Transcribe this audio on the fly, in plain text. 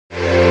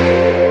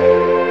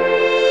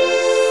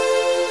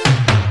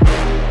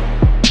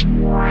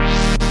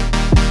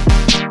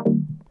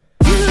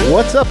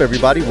What's up,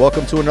 everybody?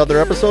 Welcome to another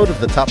episode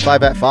of the Top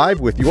 5 at 5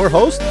 with your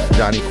host,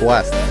 Johnny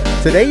Quest.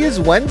 Today is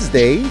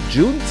Wednesday,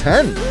 June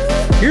 10th.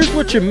 Here's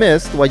what you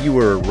missed while you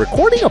were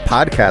recording a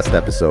podcast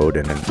episode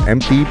in an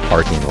empty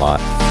parking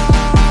lot.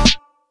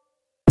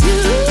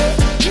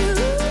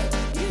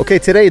 Okay,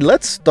 today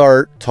let's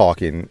start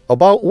talking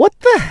about what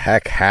the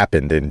heck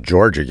happened in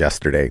Georgia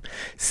yesterday.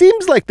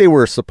 Seems like they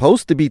were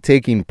supposed to be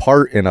taking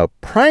part in a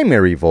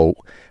primary vote,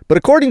 but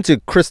according to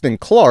Kristen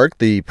Clark,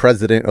 the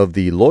president of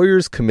the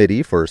Lawyers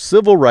Committee for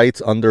Civil Rights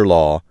Under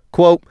Law,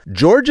 quote,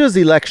 Georgia's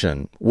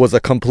election was a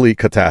complete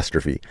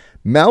catastrophe.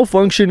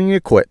 Malfunctioning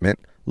equipment,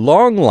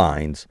 long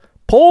lines,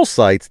 poll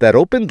sites that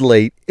opened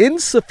late,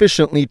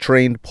 insufficiently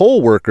trained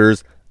poll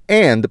workers,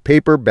 and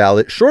paper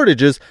ballot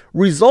shortages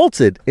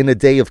resulted in a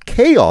day of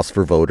chaos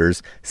for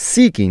voters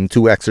seeking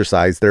to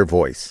exercise their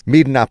voice.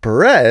 Mirna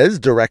Perez,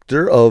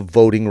 director of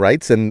Voting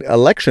Rights and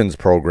Elections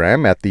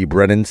Program at the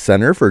Brennan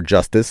Center for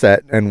Justice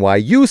at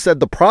NYU, said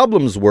the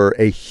problems were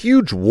a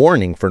huge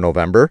warning for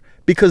November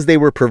because they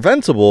were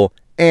preventable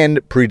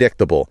and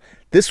predictable.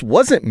 This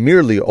wasn't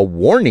merely a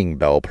warning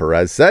bell,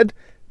 Perez said.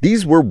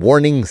 These were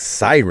warning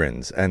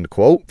sirens, end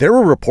quote. There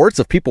were reports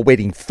of people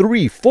waiting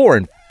 3, 4,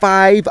 and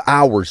 5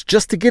 hours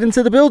just to get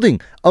into the building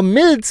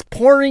amidst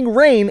pouring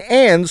rain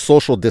and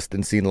social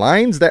distancing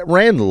lines that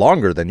ran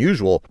longer than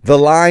usual. The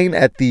line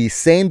at the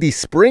Sandy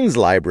Springs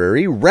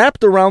Library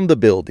wrapped around the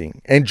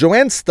building, and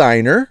Joanne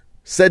Steiner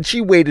said she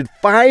waited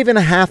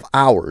 5.5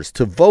 hours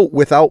to vote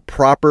without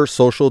proper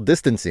social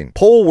distancing.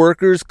 Poll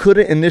workers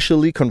couldn't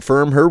initially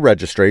confirm her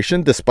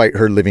registration despite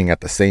her living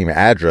at the same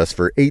address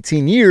for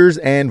 18 years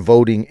and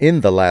voting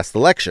in the last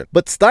election.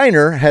 But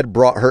Steiner had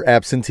brought her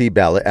absentee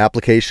ballot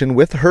application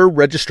with her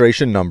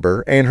registration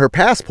number and her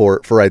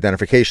passport for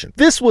identification.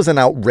 This was an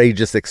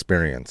outrageous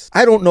experience.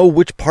 I don't know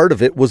which part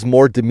of it was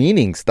more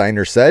demeaning,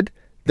 Steiner said.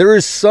 There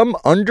is some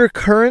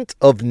undercurrent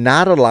of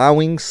not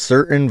allowing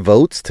certain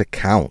votes to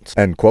count,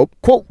 end quote.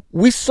 Quote,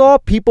 we saw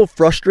people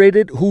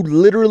frustrated who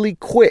literally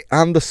quit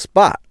on the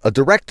spot. A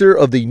director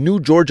of the New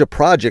Georgia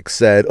Project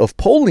said of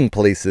polling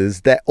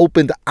places that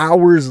opened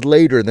hours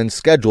later than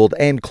scheduled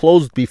and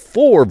closed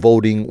before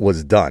voting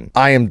was done.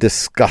 I am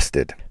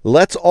disgusted.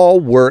 Let's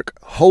all work,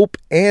 hope,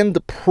 and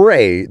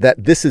pray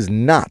that this is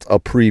not a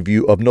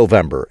preview of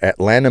November,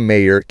 Atlanta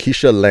Mayor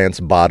Keisha Lance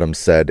Bottoms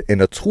said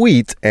in a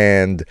tweet,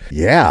 and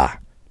yeah,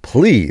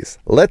 please,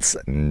 let's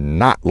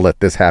not let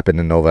this happen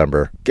in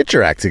November. Get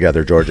your act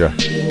together, Georgia.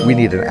 We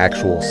need an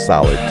actual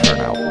solid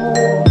turnout.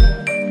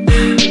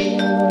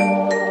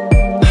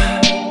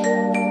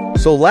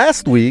 So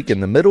last week, in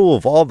the middle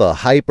of all the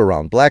hype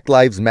around Black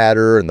Lives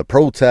Matter and the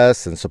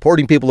protests and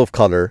supporting people of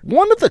color,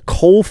 one of the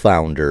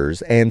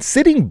co-founders and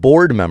sitting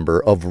board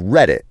member of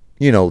Reddit,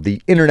 you know,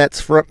 the internet's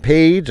front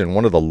page and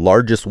one of the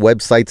largest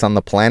websites on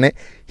the planet,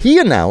 he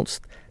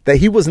announced that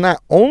he was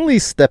not only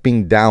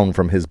stepping down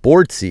from his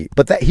board seat,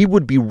 but that he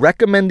would be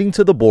recommending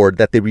to the board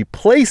that they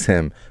replace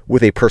him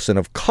with a person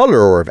of color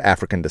or of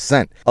African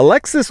descent.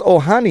 Alexis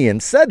Ohanian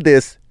said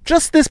this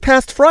just this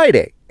past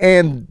Friday,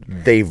 and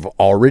they've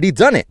already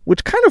done it,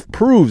 which kind of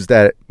proves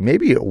that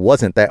maybe it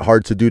wasn't that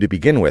hard to do to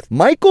begin with.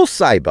 Michael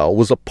Seibel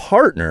was a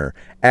partner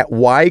at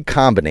Y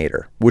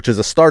Combinator, which is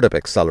a startup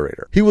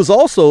accelerator. He was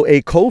also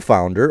a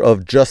co-founder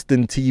of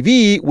Justin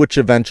TV, which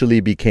eventually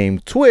became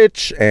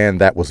Twitch, and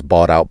that was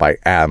bought out by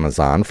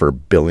Amazon for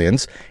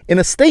billions. In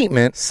a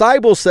statement,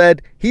 Seibel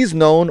said he's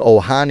known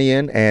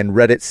Ohanian and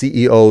Reddit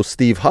CEO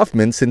Steve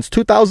Huffman since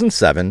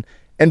 2007,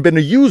 and been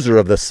a user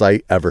of the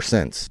site ever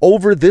since.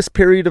 Over this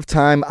period of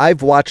time,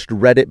 I've watched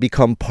Reddit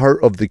become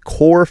part of the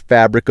core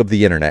fabric of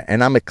the internet,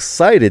 and I'm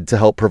excited to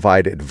help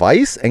provide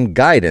advice and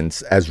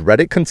guidance as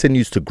Reddit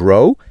continues to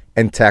grow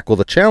and tackle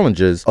the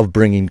challenges of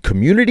bringing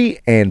community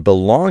and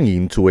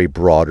belonging to a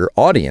broader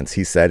audience,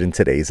 he said in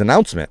today's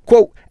announcement.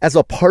 Quote, as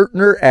a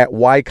partner at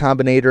Y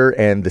Combinator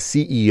and the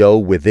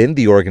CEO within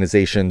the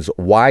organization's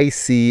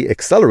YC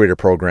Accelerator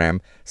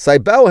program,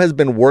 Seibel has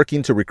been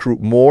working to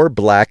recruit more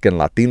Black and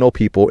Latino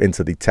people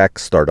into the tech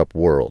startup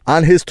world.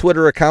 On his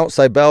Twitter account,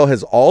 Seibel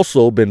has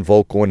also been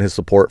vocal in his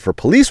support for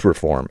police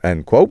reform,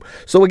 end quote.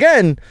 So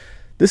again,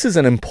 this is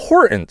an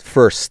important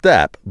first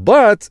step,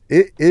 but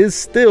it is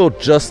still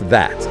just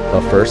that,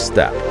 a first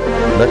step.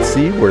 Let's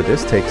see where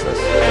this takes us.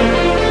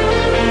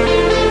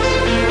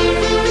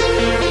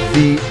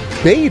 The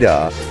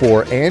beta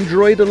for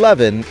Android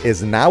 11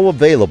 is now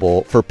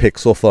available for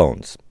Pixel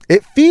phones.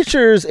 It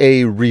features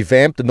a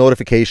revamped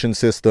notification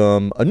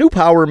system, a new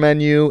power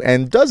menu,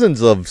 and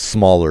dozens of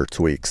smaller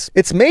tweaks.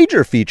 Its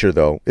major feature,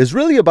 though, is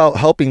really about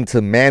helping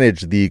to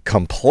manage the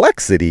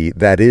complexity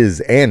that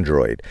is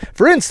Android.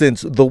 For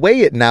instance, the way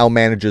it now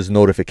manages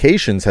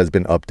notifications has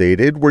been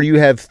updated, where you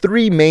have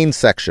 3 main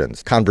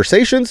sections: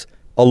 conversations,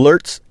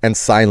 alerts, and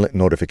silent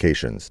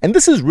notifications. And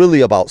this is really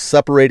about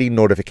separating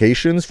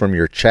notifications from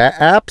your chat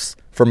apps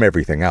from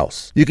everything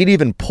else. You can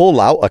even pull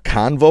out a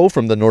convo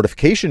from the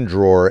notification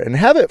drawer and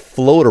have it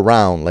float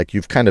around like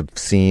you've kind of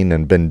seen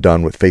and been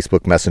done with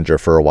Facebook Messenger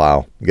for a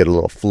while. You get a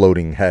little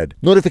floating head.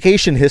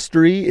 Notification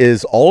history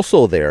is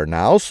also there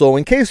now, so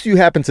in case you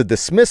happen to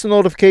dismiss a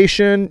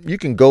notification, you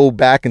can go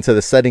back into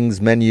the settings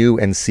menu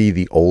and see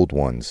the old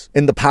ones.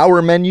 In the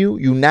power menu,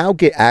 you now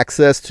get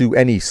access to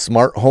any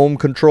smart home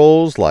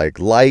controls like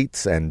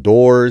lights and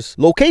doors.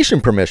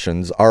 Location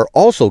permissions are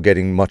also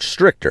getting much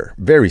stricter,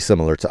 very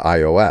similar to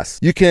iOS.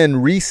 You can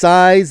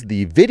resize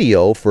the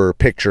video for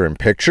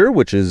picture-in-picture,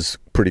 which is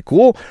pretty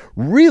cool.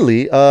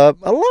 Really, a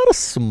lot of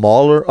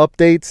smaller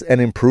updates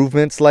and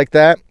improvements like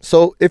that.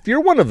 So if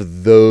you're one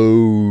of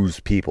those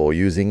people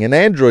using an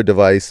Android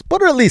device,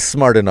 but are at least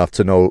smart enough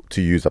to know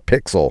to use a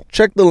Pixel,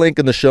 check the link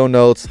in the show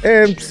notes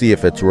and see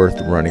if it's worth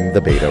running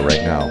the beta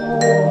right now.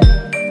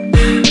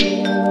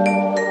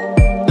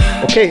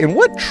 Okay, and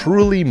what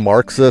truly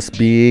marks us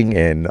being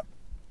in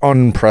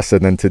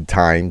unprecedented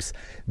times,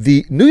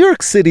 the New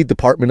York City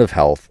Department of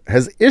Health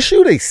has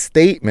issued a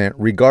statement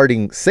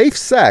regarding safe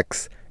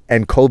sex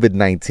and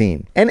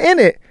COVID-19. And in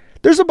it,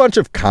 there's a bunch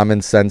of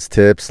common sense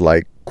tips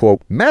like,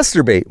 quote,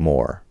 masturbate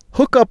more,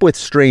 hook up with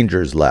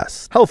strangers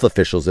less. Health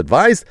officials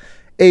advise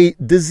a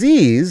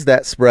disease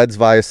that spreads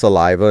via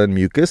saliva and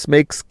mucus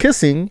makes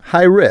kissing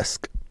high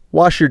risk.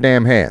 Wash your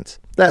damn hands.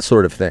 That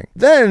sort of thing.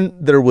 Then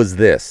there was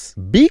this.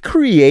 Be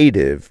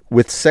creative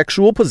with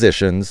sexual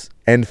positions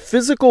and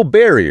physical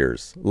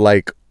barriers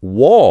like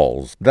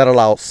walls that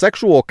allow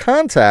sexual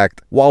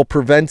contact while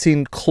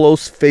preventing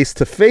close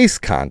face-to-face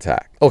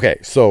contact. Okay,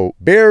 so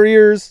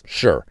barriers,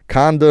 sure.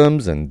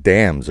 Condoms and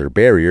dams are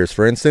barriers,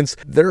 for instance.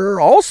 There are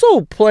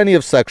also plenty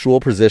of sexual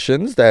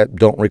positions that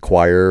don't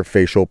require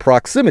facial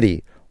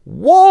proximity.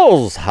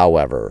 Walls,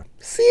 however,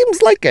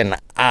 seems like an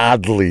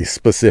oddly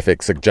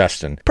specific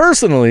suggestion.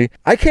 Personally,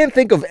 I can't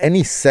think of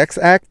any sex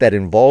act that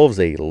involves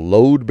a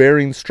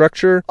load-bearing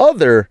structure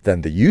other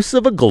than the use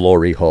of a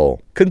glory hole.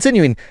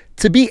 Continuing,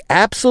 to be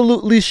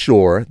absolutely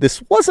sure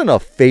this wasn't a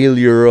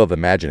failure of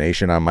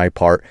imagination on my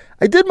part,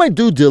 I did my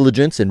due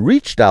diligence and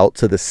reached out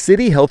to the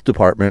City Health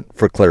Department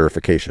for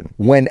clarification.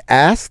 When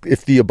asked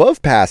if the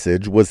above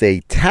passage was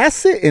a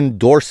tacit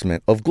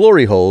endorsement of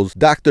glory holes,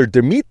 Dr.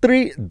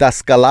 Dmitry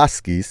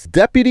Daskalaskis,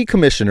 Deputy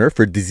Commissioner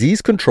for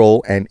Disease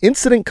Control and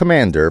Incident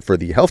Commander for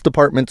the Health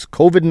Department's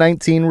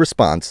COVID-19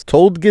 response,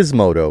 told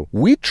Gizmodo,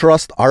 "We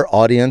trust our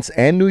audience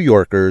and New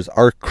Yorkers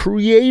are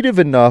creative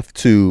enough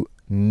to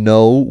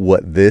know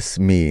what this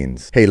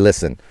means." Hey,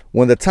 listen,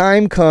 when the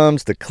time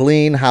comes to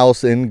clean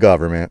house in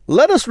government,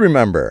 let us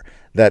remember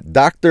that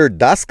Dr.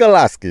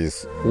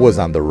 Daskalaskis was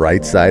on the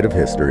right side of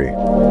history.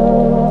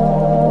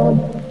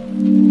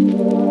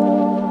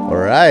 All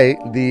right,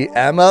 the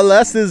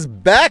MLS is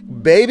back,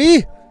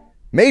 baby.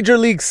 Major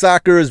League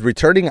Soccer is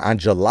returning on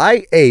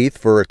July 8th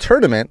for a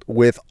tournament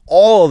with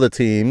all the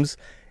teams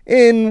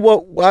in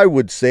what I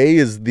would say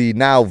is the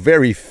now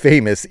very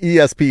famous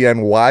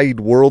ESPN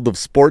Wide World of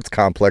Sports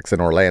complex in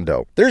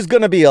Orlando. There's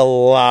going to be a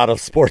lot of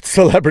sports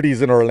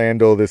celebrities in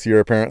Orlando this year,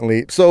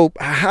 apparently. So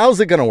how's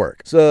it going to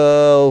work?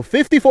 So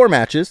 54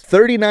 matches,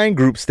 39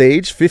 group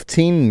stage,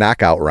 15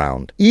 knockout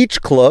round.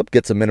 Each club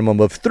gets a minimum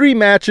of 3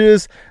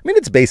 matches. I mean,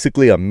 it's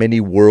basically a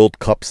mini World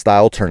Cup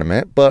style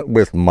tournament, but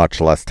with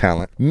much less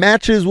talent.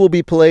 Matches will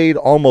be played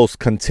almost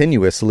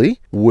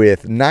continuously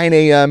with 9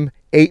 a.m.,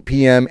 8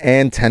 p.m.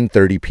 and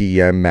 10:30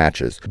 p.m.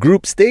 matches.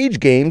 Group stage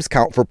games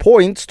count for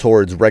points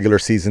towards regular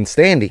season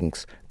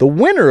standings. The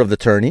winner of the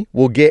tourney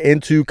will get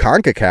into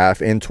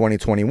CONCACAF in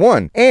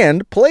 2021,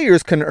 and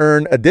players can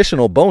earn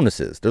additional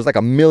bonuses. There's like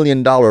 $1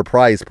 million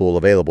prize pool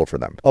available for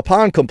them.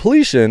 Upon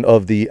completion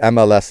of the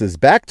MLS's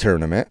back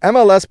tournament,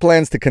 MLS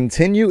plans to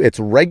continue its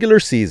regular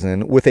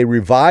season with a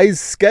revised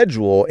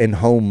schedule in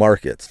home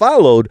markets,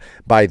 followed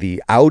by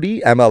the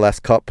Audi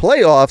MLS Cup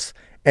playoffs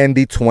and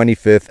the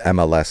 25th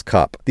MLS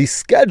Cup. The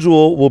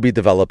schedule will be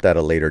developed at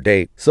a later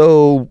date.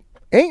 So,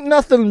 ain't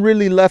nothing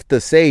really left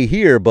to say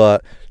here,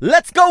 but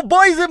let's go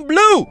boys in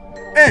blue!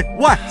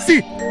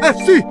 NYC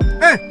FC!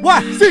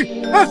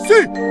 NYC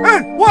FC!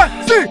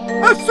 NYC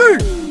FC!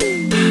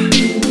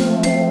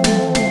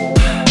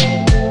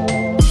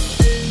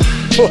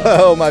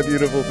 Well, my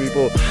beautiful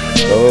people,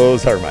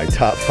 those are my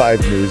top 5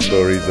 news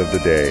stories of the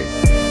day.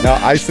 Now,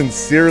 I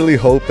sincerely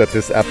hope that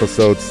this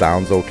episode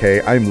sounds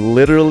okay. I'm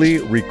literally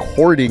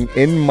recording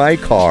in my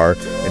car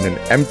in an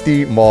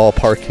empty mall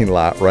parking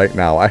lot right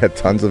now. I had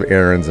tons of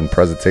errands and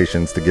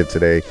presentations to give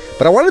today,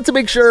 but I wanted to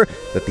make sure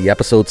that the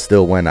episode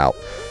still went out.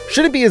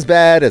 Shouldn't be as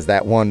bad as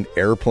that one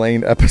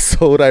airplane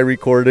episode I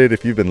recorded.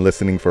 If you've been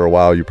listening for a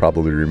while, you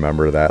probably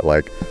remember that.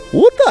 Like,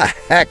 what the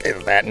heck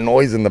is that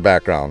noise in the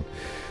background?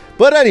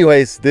 But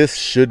anyways, this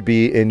should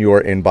be in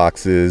your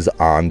inboxes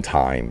on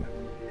time.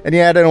 And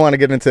yeah, I didn't want to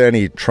get into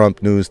any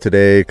Trump news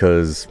today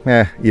because,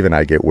 even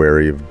I get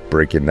wary of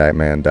breaking that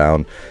man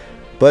down.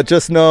 But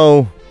just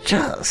know,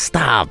 just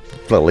stop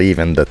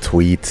believing the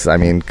tweets. I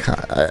mean,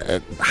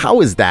 how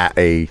is that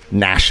a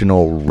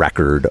national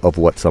record of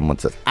what someone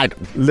says?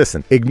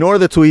 Listen, ignore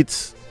the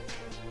tweets.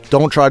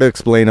 Don't try to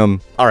explain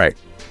them. All right.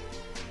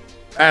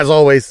 As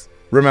always,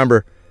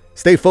 Remember,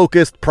 stay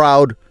focused,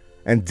 proud,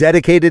 and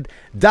dedicated.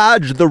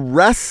 Dodge the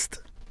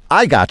rest.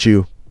 I got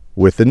you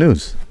with the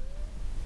news.